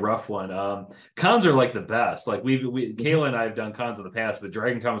rough one. Cons are like the best. Like Kayla and I have done cons in the past, but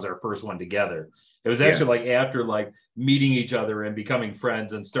Dragon Con was our first one together. It was actually like after like meeting each other and becoming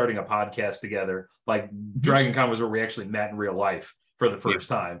friends and starting a podcast together. Like Dragon Con was where we actually met in real life for the first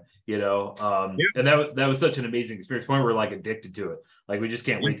time, and that was such an amazing experience. Point where we're like addicted to it. Like we just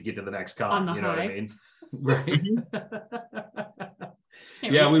can't wait to get to the next con. You know what I mean? Right.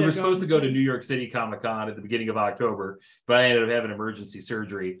 Yeah, we were supposed to go to New York City Comic-Con at the beginning of October, but I ended up having emergency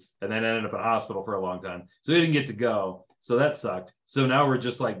surgery and then ended up in a hospital for a long time. So we didn't get to go. So that sucked. So now we're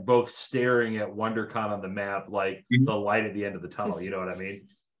just like both staring at WonderCon on the map, like the light at the end of the tunnel. You know what I mean?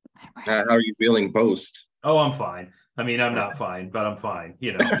 How are you feeling post? Oh, I'm fine. I mean, I'm not fine, but I'm fine.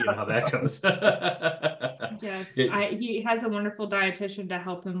 You know how that goes. Yes, he has a wonderful dietitian to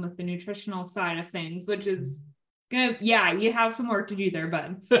help him with the nutritional side of things, which is good. Yeah, you have some work to do there,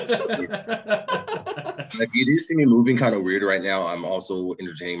 bud. If you do see me moving kind of weird right now, I'm also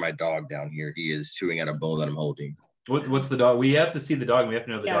entertaining my dog down here. He is chewing at a bone that I'm holding. What's the dog? We have to see the dog. And we have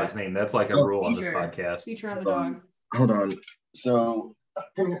to know the dog's name. That's like a rule on this podcast. Feature on the dog. Hold on. So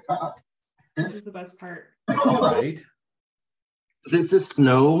this is the best part. Right. This is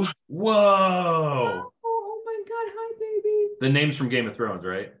Snow. Whoa. Oh my God. Hi, baby. The name's from Game of Thrones,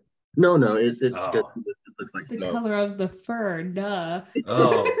 right? No, it's it looks like the snow. Color of the fur, duh.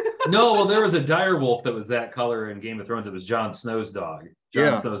 Oh no, well, there was a dire wolf that was that color in Game of Thrones. It was Jon Snow's dog.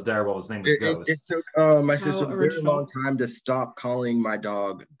 Jon Snow's dire wolf. His name was Ghost. It took my sister a very long time to stop calling my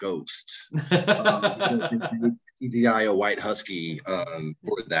dog Ghost. Because they CGI a white husky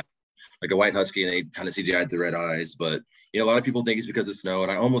for that. Like a white husky, and they kind of CGI'd the red eyes. But a lot of people think it's because of snow,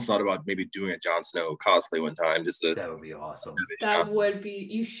 and I almost thought about maybe doing a Jon Snow cosplay one time. That would be awesome. That would be.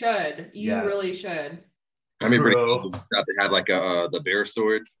 You should. You really should. I mean, pretty awesome stuff. They have like the bear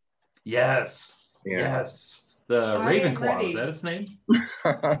sword. Yes. Yeah. Yes. The Ravenclaw, is that its name?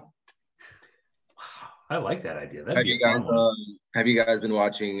 Wow, I like that idea. Have you guys been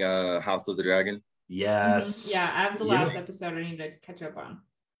watching House of the Dragon? Yes. Yeah, I have the last episode I need to catch up on.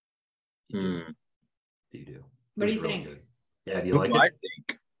 You do. What do you think? Good. Yeah, do you like it? I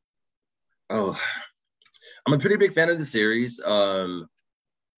think. Oh, I'm a pretty big fan of the series. I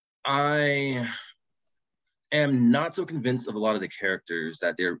am not so convinced of a lot of the characters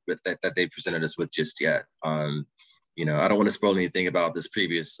that they presented us with just yet. I don't want to spoil anything about the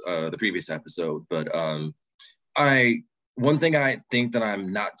previous episode, but one thing I think that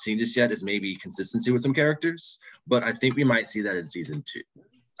I'm not seeing just yet is maybe consistency with some characters, but I think we might see that in season 2.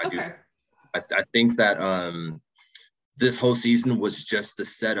 I think that this whole season was just the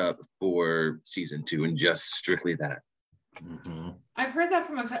setup for season 2 and just strictly that. I've heard that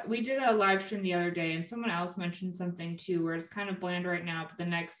from we did a live stream the other day, and someone else mentioned something too, where it's kind of bland right now, but the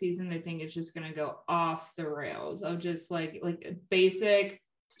next season they think it's just going to go off the rails of just like a basic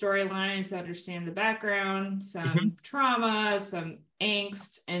storylines to understand the background, some trauma, some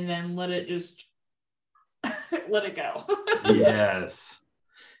angst, and then let it go.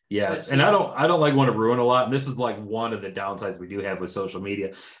 Yes. And I don't like want to ruin a lot. And this is like one of the downsides we do have with social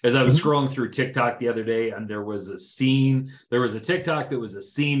media. As I was scrolling through TikTok the other day, and there was a TikTok that was a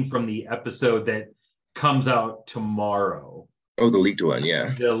scene from the episode that comes out tomorrow. Oh, the leaked one,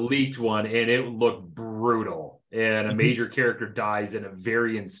 yeah. The leaked one, and it looked brutal. And a major character dies in a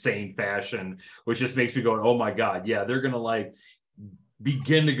very insane fashion, which just makes me go, oh my God, yeah, they're gonna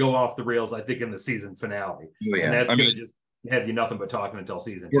begin to go off the rails, I think, in the season finale. Oh, yeah. And that's have you nothing but talking until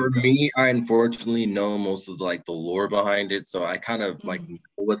season 2 For goes. me, I unfortunately know most of like the lore behind it, so I kind of like know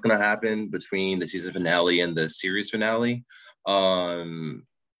what's gonna happen between the season finale and the series finale.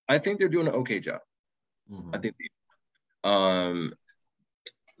 I think they're doing an okay job. I think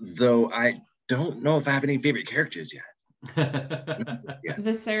though I don't know if I have any favorite characters yet.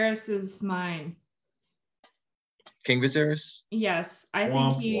 Viserys is mine. King Viserys? Yes, I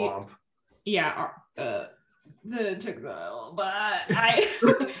think he. Yeah, took the L, but I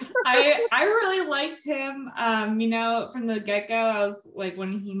really liked him. You know, from the get-go, I was like,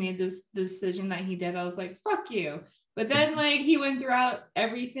 when he made this decision that he did, I was like, fuck you. But then like he went throughout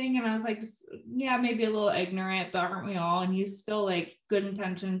everything and I was like, yeah, maybe a little ignorant, but aren't we all? And he's still like good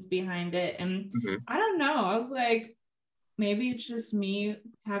intentions behind it. And I don't know, I was like, maybe it's just me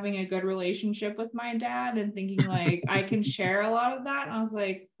having a good relationship with my dad and thinking like I can share a lot of that. And I was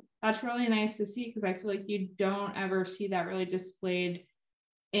like, that's really nice to see, because I feel like you don't ever see that really displayed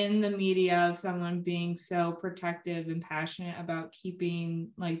in the media, of someone being so protective and passionate about keeping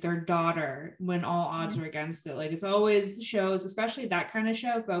like their daughter when all odds are against it. Like it's always shows, especially that kind of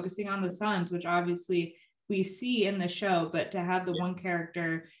show, focusing on the sons, which obviously we see in the show, but to have the one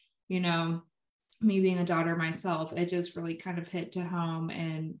character, you know, me being a daughter myself, it just really kind of hit to home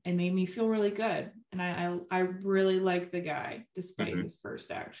and it made me feel really good. And I really like the guy despite his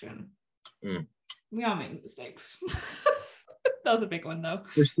first action. We all make mistakes. That was a big one though.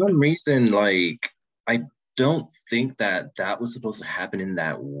 For some reason, like I don't think that was supposed to happen in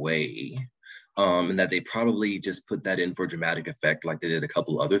that way. And that they probably just put that in for dramatic effect, like they did a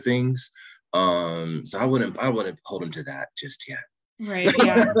couple other things. So I wouldn't hold him to that just yet. Right.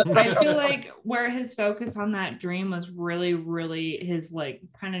 Yeah. I feel like where his focus on that dream was really, really his like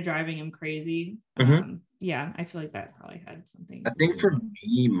kind of driving him crazy. Yeah, I feel like that probably had something. I think for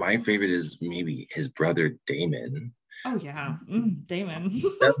me, my favorite is maybe his brother Damon. Oh yeah, Damon.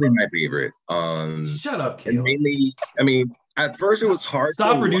 Definitely my favorite. Shut up, Caleb. Mainly, I mean, at first it was hard.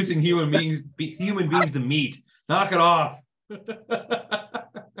 Stop reducing human beings to meat. Knock it off.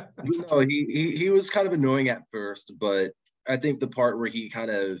 No, he was kind of annoying at first, but I think the part where he kind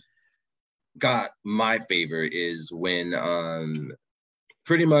of got my favor is when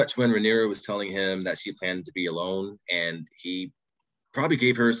pretty much when Rhaenyra was telling him that she planned to be alone, and he probably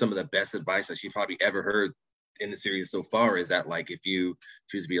gave her some of the best advice that she probably ever heard in the series so far, is that like if you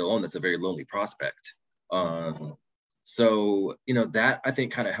choose to be alone, that's a very lonely prospect. So you know, that I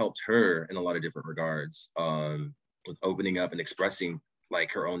think kind of helped her in a lot of different regards, with opening up and expressing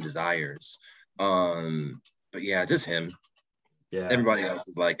like her own desires. But yeah, just him. Yeah, everybody else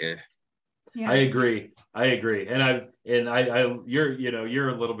is like, eh. Yeah. I agree. And you're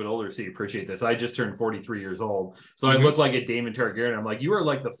a little bit older, so you appreciate this. I just turned 43 years old. So I look like a Daemon Targaryen. I'm like, you are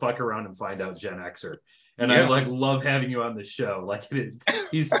like the fuck around and find out Gen Xer. And I like love having you on the show. Like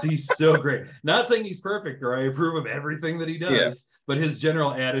he's so great. Not saying he's perfect or I approve of everything that he does, but his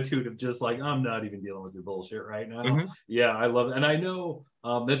general attitude of just like, I'm not even dealing with your bullshit right now. Yeah, I love it. And I know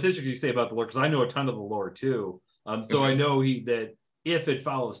that's interesting you say about the lore, because I know a ton of the lore too. So I know that if it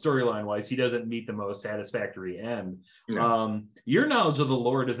follows storyline wise, he doesn't meet the most satisfactory end. Your knowledge of the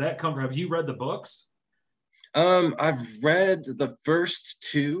lore, does that come from, have you read the books? I've read the first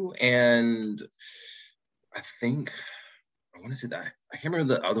two, and I think I want to say that I can't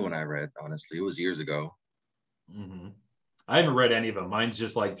remember the other one I read, honestly. It was years ago. I haven't read any of them. Mine's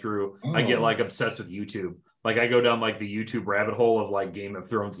just like through I get like obsessed with YouTube. Like I go down like the YouTube rabbit hole of like Game of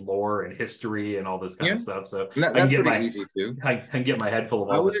Thrones lore and history and all this kind of stuff. So that's pretty easy too. I can get my head full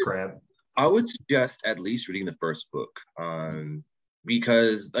of all this crap. I would suggest at least reading the first book.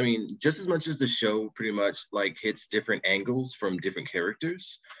 Because I mean, just as much as the show pretty much like hits different angles from different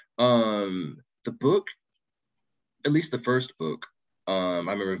characters, the book, at least the first book, I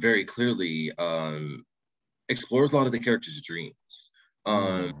remember very clearly, explores a lot of the characters' dreams.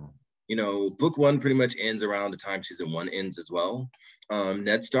 You know, book one pretty much ends around the time season one ends as well.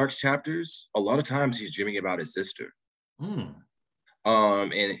 Ned Stark's chapters, a lot of times he's dreaming about his sister. And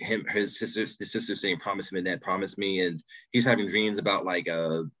his sister saying, promise me, Ned, promise me. And he's having dreams about like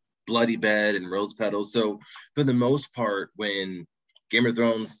a bloody bed and rose petals. So for the most part, when Game of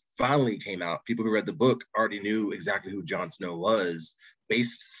Thrones finally came out, people who read the book already knew exactly who Jon Snow was,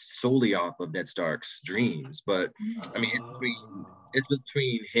 based solely off of Ned Stark's dreams. But I mean, it's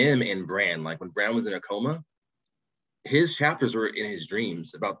between him and Bran. Like when Bran was in a coma, his chapters were in his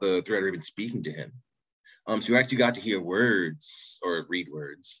dreams about the threat, or even speaking to him. So you actually got to hear words or read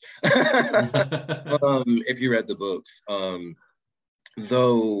words if you read the books.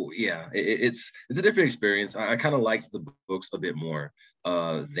 Though, yeah, it's a different experience. I kind of liked the books a bit more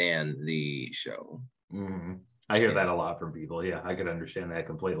than the show. I hear that a lot from people. Yeah, I could understand that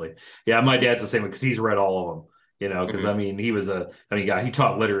completely. Yeah, my dad's the same because he's read all of them. Because I mean, he was he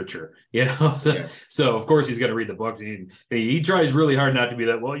taught literature. So of course he's going to read the books. And he tries really hard not to be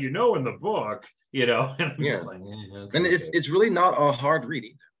that. Well, in the book, and I'm just like, okay, and it's really not a hard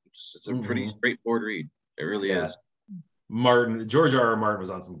reading. It's a pretty straightforward read. It really is. George R.R. Martin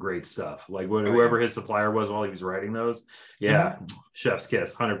was on some great stuff. Like whoever his supplier was while he was writing those. Yeah. Chef's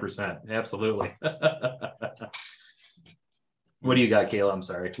kiss, 100%. Absolutely. What do you got, Kayla? I'm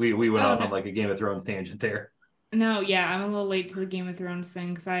sorry. We went off on like a Game of Thrones tangent there. No, yeah, I'm a little late to the Game of Thrones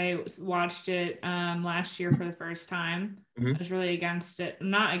thing because I watched it last year for the first time. I was really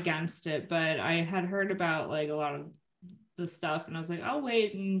not against it, but I had heard about like a lot of the stuff, and I was like, I'll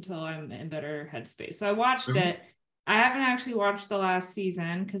wait until I'm in better headspace. So I watched it. I haven't actually watched the last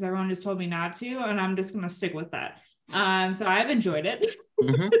season because everyone just told me not to, and I'm just gonna stick with that. So I've enjoyed it.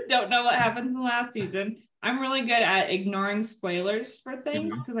 Don't know what happened in the last season. I'm really good at ignoring spoilers for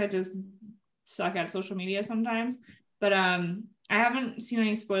things because I just suck at social media sometimes. But I haven't seen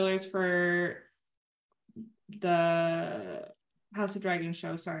any spoilers for the House of Dragons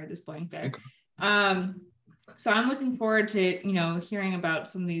show. Sorry, I just blanked there. So I'm looking forward to hearing about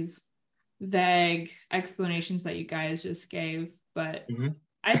some of these vague explanations that you guys just gave. But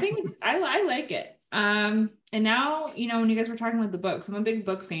I think I like it. And now, when you guys were talking about the books, I'm a big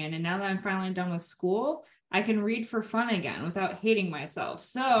book fan. And now that I'm finally done with school, I can read for fun again without hating myself.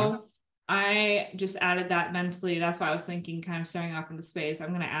 So I just added that mentally. That's why I was thinking, kind of staring off into space, I'm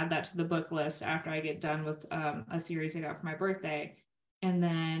going to add that to the book list after I get done with a series I got for my birthday. And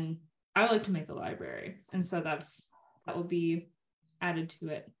then I would like to make a library. And so that will be added to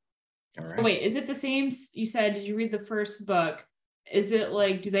it. All right. So wait, is it the same? You said, did you read the first book? Is it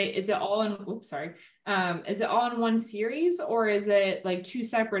like, is it all in one series, or is it like two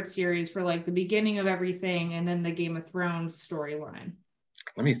separate series for like the beginning of everything and then the Game of Thrones storyline?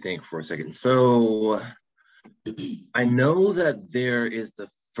 Let me think for a second. So I know that there is the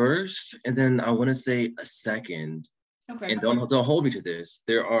first, and then I want to say a second. Okay. And don't hold me to this.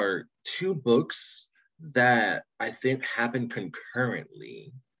 There are two books that I think happen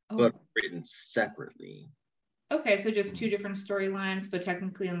concurrently, but written separately. Okay, so just two different storylines, but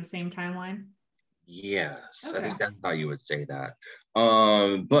technically on the same timeline? Yes, okay. I think that's how you would say that.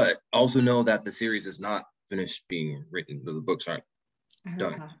 But also know that the series is not finished being written. The books aren't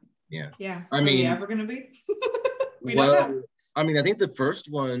done. That. Yeah. Yeah. Are they ever going to be? I mean, I think the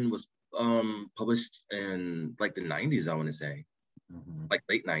first one was published in like the 90s, I want to say. Like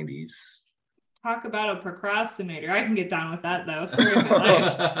late 90s. Talk about a procrastinator. I can get down with that though.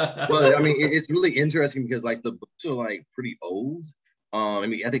 Well, I mean, it's really interesting because like the books are like pretty old. I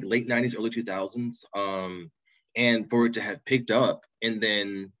mean, I think late 90s, early 2000s. And for it to have picked up, and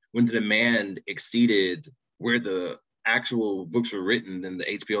then when the demand exceeded where the actual books were written, then the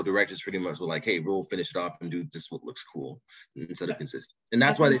HBO directors pretty much were like, hey, we'll finish it off and do just what looks cool instead of consistent. And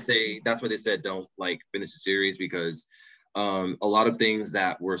that's why they said don't like finish the series, because a lot of things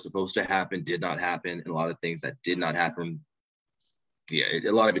that were supposed to happen did not happen, and a lot of things that did not happen, a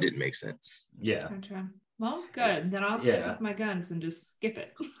lot of it didn't make sense. Yeah. Gotcha. Well, good. Then I'll stick with my guns and just skip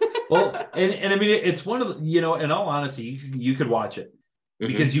it. Well, and I mean, it's one of the, in all honesty, you could watch it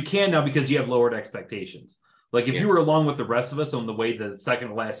because you can now, because you have lowered expectations. Like if you were along with the rest of us on the way the second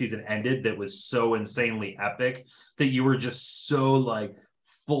to last season ended, that was so insanely epic that you were just so like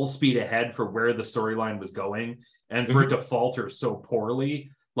full speed ahead for where the storyline was going, and for it to falter so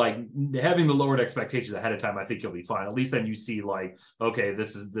poorly, like having the lowered expectations ahead of time, I think you'll be fine. At least then you see like, okay,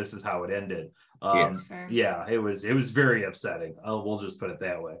 this is how it ended. It was very upsetting. We'll just put it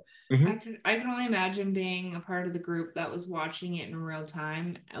that way. I can only imagine being a part of the group that was watching it in real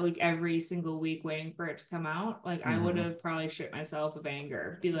time, like every single week waiting for it to come out. Like I would have probably shit myself of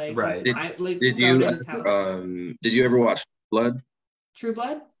anger. Be like, right. Did you ever watch Blood? True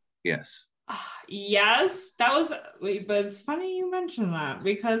Blood? Yes. Yes, that was, but it's funny you mentioned that,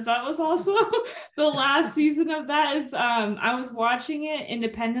 because that was also the last season of that. Is I was watching it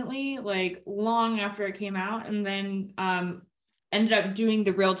independently like long after it came out, and then ended up doing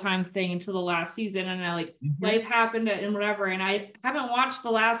the real-time thing until the last season, and I like life happened and whatever, and I haven't watched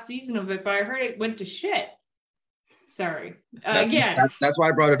the last season of it, but I heard it went to shit. Sorry. That's why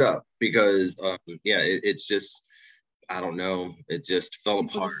I brought it up, because it's just, I don't know. It just fell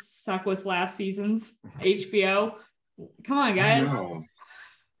apart. Suck with last season's HBO. Come on, guys.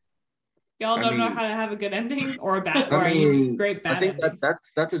 Y'all don't know how to have a good ending or a bad, great bad. I think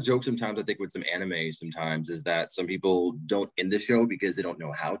that's a joke sometimes. I think with some anime sometimes is that some people don't end the show because they don't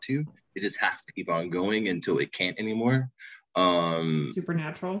know how to. It just has to keep on going until it can't anymore.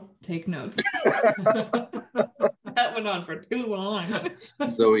 Supernatural, take notes. That went on for too long.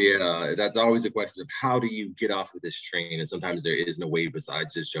 So yeah, that's always a question of how do you get off of this train? And sometimes there is no way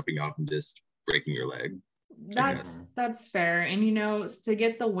besides just jumping off and just breaking your leg. That's fair. And you know, to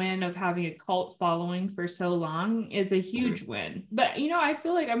get the win of having a cult following for so long is a huge win. But you know, I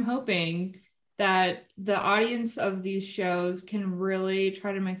feel like I'm hoping that the audience of these shows can really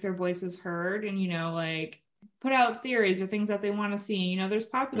try to make their voices heard and, you know, like put out theories or things that they want to see. You know, there's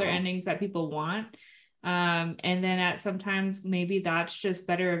popular endings that people want. And then at sometimes maybe that's just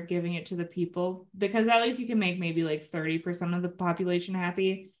better of giving it to the people, because at least you can make maybe like 30% of the population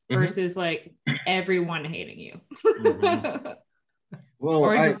happy versus like everyone hating you. Well,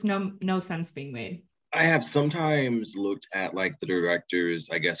 or just no sense being made. I have sometimes looked at like the director's,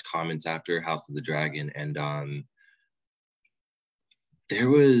 I guess, comments after House of the Dragon, and there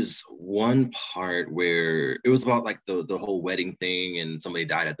was one part where it was about like the whole wedding thing and somebody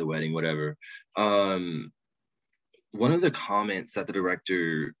died at the wedding, whatever. One of the comments that the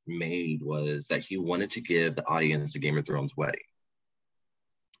director made was that he wanted to give the audience a Game of Thrones wedding.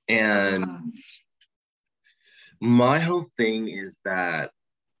 And my whole thing is that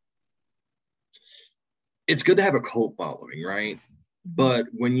it's good to have a cult following, right? But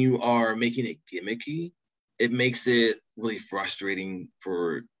when you are making it gimmicky, it makes it really frustrating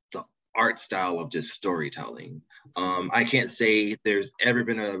for the art style of just storytelling. I can't say there's ever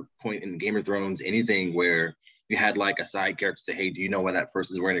been a point in Game of Thrones, anything where you had like a side character say, hey, do you know why that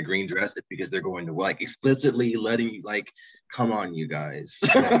person's wearing a green dress? It's because they're going to like explicitly letting you like, come on, you guys.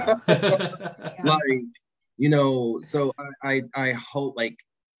 Like, you know, so I hope like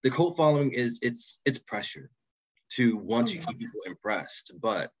the cult following is it's pressure to want to keep people impressed.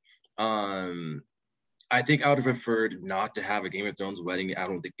 But I think I would have preferred not to have a Game of Thrones wedding. I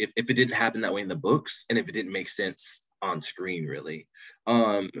don't think if it didn't happen that way in the books and if it didn't make sense on screen, really.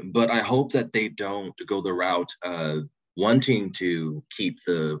 But I hope that they don't go the route of wanting to keep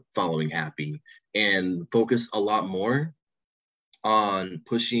the following happy and focus a lot more on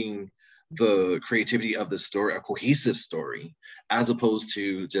pushing the creativity of the story, a cohesive story, as opposed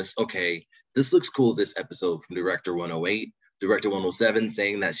to just, okay, this looks cool, this episode from Director 108, Director 107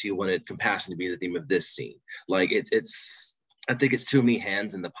 saying that she wanted compassion to be the theme of this scene. Like it's I think it's too many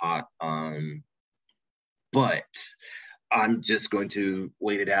hands in the pot. But I'm just going to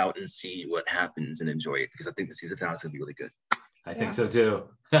wait it out and see what happens and enjoy it, because I think the season finale is going to be really good. I think so too.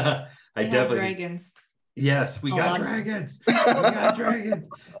 I definitely dragons. Yes, we got dragons. We got dragons.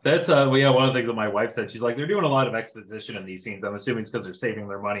 That's one of the things that my wife said. She's like, they're doing a lot of exposition in these scenes. I'm assuming it's because they're saving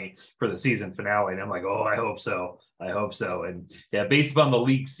their money for the season finale. And I'm like, oh, I hope so. I hope so. And yeah, based upon the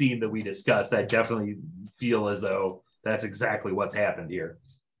leak scene that we discussed, I definitely feel as though that's exactly what's happened here.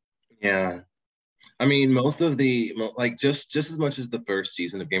 Yeah. I mean, most of the like just as much as the first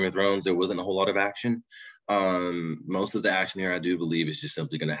season of Game of Thrones, there wasn't a whole lot of action. Most of the action here, I do believe, is just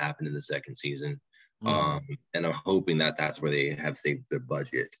simply going to happen in the second season. And I'm hoping that that's where they have saved their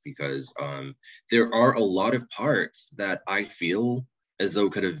budget, because there are a lot of parts that I feel as though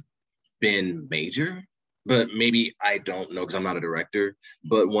could have been major, but maybe I don't know because I'm not a director.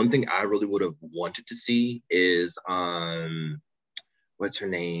 But one thing I really would have wanted to see is what's her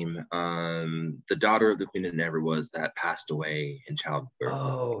name? The daughter of the Queen of Never was that passed away in childbirth.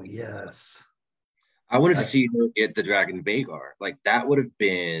 Oh yes. I wanted to see her get the dragon Vagar. Like that would have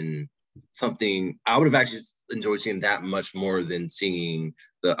been something I would have actually enjoyed seeing that much more than seeing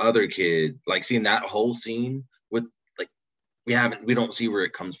the other kid, like seeing that whole scene with like we don't see where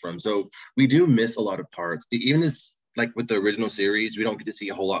it comes from. So we do miss a lot of parts. Even as like with the original series, we don't get to see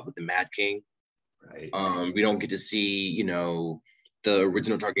a whole lot with the Mad King. Right. We don't get to see, you know, the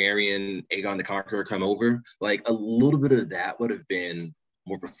original Targaryen, Aegon the Conqueror come over. Like a little bit of that would have been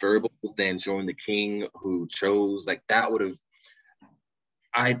more preferable than showing the king who chose. Like that would have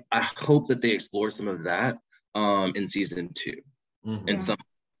I hope that they explore some of that in season 2 in some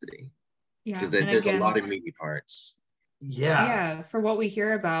capacity. Because there's a lot of meaty parts. Yeah, for what we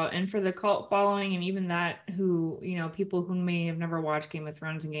hear about, and for the cult following, and even that who, you know, people who may have never watched Game of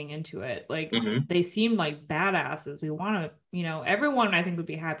Thrones and getting into it, like they seem like badasses. We want to, you know, everyone I think would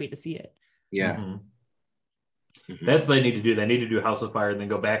be happy to see it. Yeah. That's what they need to do. They need to do House of Fire and then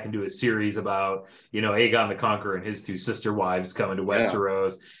go back and do a series about, you know, Aegon the Conqueror and his 2 sister wives coming to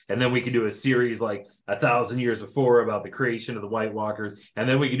Westeros. And then we can do a series like 1,000 years before about the creation of the White Walkers. And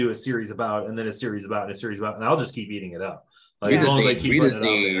then we can do a series about, and then a series about, and a series about, and I'll just keep eating it up. Like, we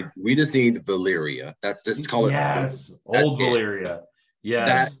just need Valyria. That's just call it. Yes. Old Valyria.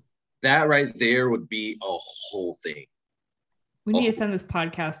 Yes. That right there would be a whole thing. We need to send this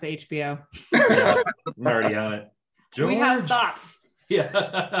podcast to HBO. Yeah, I'm already on it. George. We have thoughts.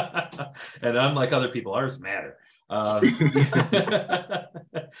 Yeah. And unlike other people, ours matter. Well,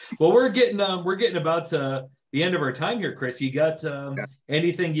 we're getting about to the end of our time here, Chris. You got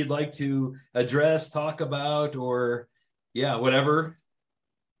anything you'd like to address, talk about, or whatever?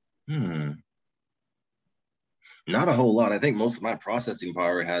 Not a whole lot. I think most of my processing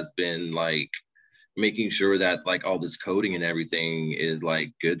power has been like making sure that like all this coding and everything is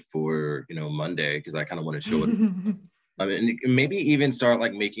like good for Monday, because I kind of want to show it. I mean, maybe even start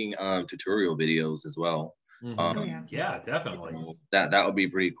like making tutorial videos as well. Yeah, definitely. That would be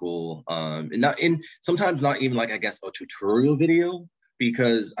pretty cool. And sometimes not even like, I guess, a tutorial video,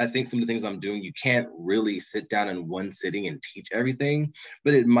 because I think some of the things I'm doing, you can't really sit down in one sitting and teach everything,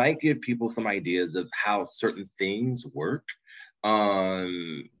 but it might give people some ideas of how certain things work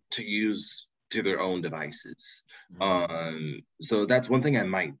to use to their own devices. So that's one thing I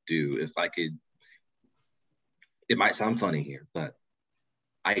might do if I could. It might sound funny here, but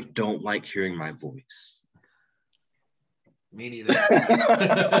I don't like hearing my voice. Me neither.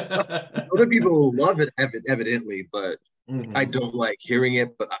 Other people love it, evidently, but I don't like hearing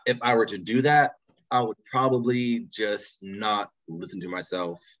it. But if I were to do that, I would probably just not listen to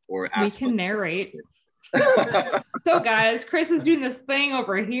myself or ask. We can narrate. So guys, Chris is doing this thing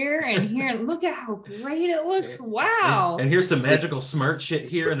over here and here, and look at how great it looks. Wow. And here's some magical smart shit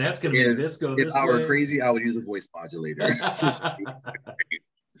here, and that's gonna be this go this way. If I were crazy, I would use a voice modulator.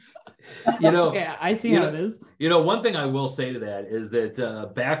 Yeah, I see how it is. One thing I will say to that is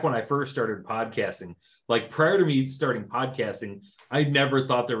that back when I first started podcasting, like prior to me starting podcasting, I never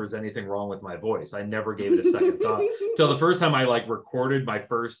thought there was anything wrong with my voice. I never gave it a second thought till the first time I like recorded my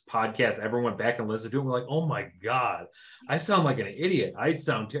first podcast. Everyone went back and listened to it. We're like, oh my God, I sound like an idiot. I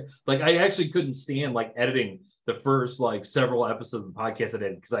sound like I actually couldn't stand like editing the first like several episodes of the podcast I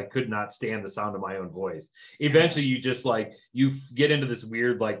did, because I could not stand the sound of my own voice. Eventually you just like, you get into this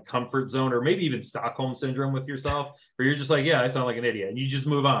weird like comfort zone, or maybe even Stockholm syndrome with yourself, where you're just like, yeah, I sound like an idiot, and you just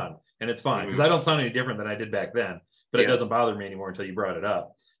move on and it's fine, because I don't sound any different than I did back then, but it doesn't bother me anymore until you brought it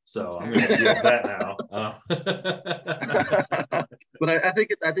up. So I'm going to deal with that now. But I think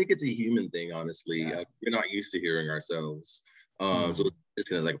it's a human thing, honestly. We're not used to hearing ourselves. So it's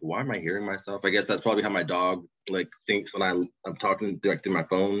kind of like, why am I hearing myself? I guess that's probably how my dog like thinks when I'm talking direct through my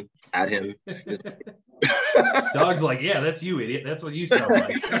phone at him. Dog's like, yeah, that's you, idiot. That's what you sound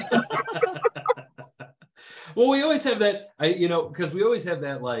like. Well, we always have that, because we always have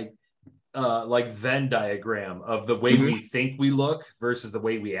that like Venn diagram of the way we think we look versus the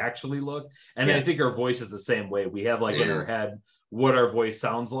way we actually look. And I think our voice is the same way. We have like in our head what our voice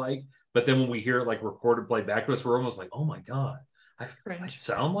sounds like, but then when we hear it like recorded play back to us, we're almost like, oh my God, I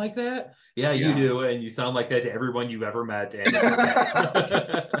sound like that? Yeah, you do. And you sound like that to everyone you've ever met. And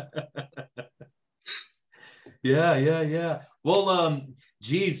yeah. Well,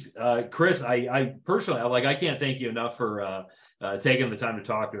 geez, Chris, I personally, I can't thank you enough for taking the time to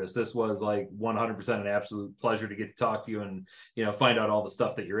talk to us. This was like 100% an absolute pleasure to get to talk to you and, find out all the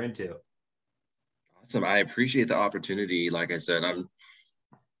stuff that you're into. Awesome. I appreciate the opportunity. Like I said, I'm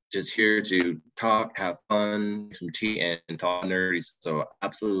just here to talk, have fun, make some tea, and talk nerdy. So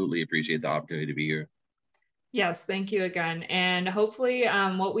absolutely appreciate the opportunity to be here. Yes, thank you again. And hopefully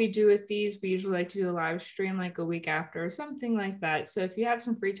what we do with these, we usually like to do a live stream like a week after or something like that. So if you have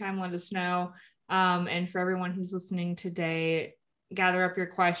some free time, let us know. And for everyone who's listening today, gather up your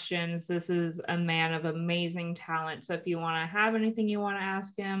questions. This is a man of amazing talent. So if you want to have anything you want to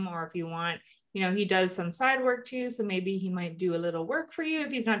ask him, or if you want, he does some side work too. So maybe he might do a little work for you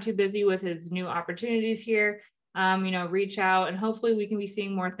if he's not too busy with his new opportunities here. Reach out, and hopefully we can be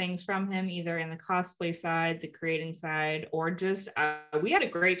seeing more things from him, either in the cosplay side, the creating side, or just we had a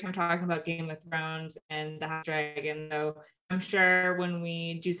great time talking about Game of Thrones and the House Dragon. So I'm sure when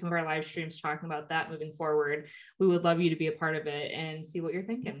we do some of our live streams talking about that moving forward, we would love you to be a part of it and see what you're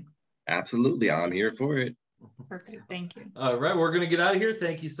thinking. Absolutely, I'm here for it. Perfect. Thank you. All right, we're going to get out of here.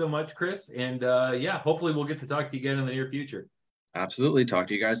 Thank you so much, Chris. And hopefully we'll get to talk to you again in the near future. Absolutely. Talk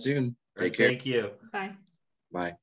to you guys soon. Take care. Thank you. Bye. Bye.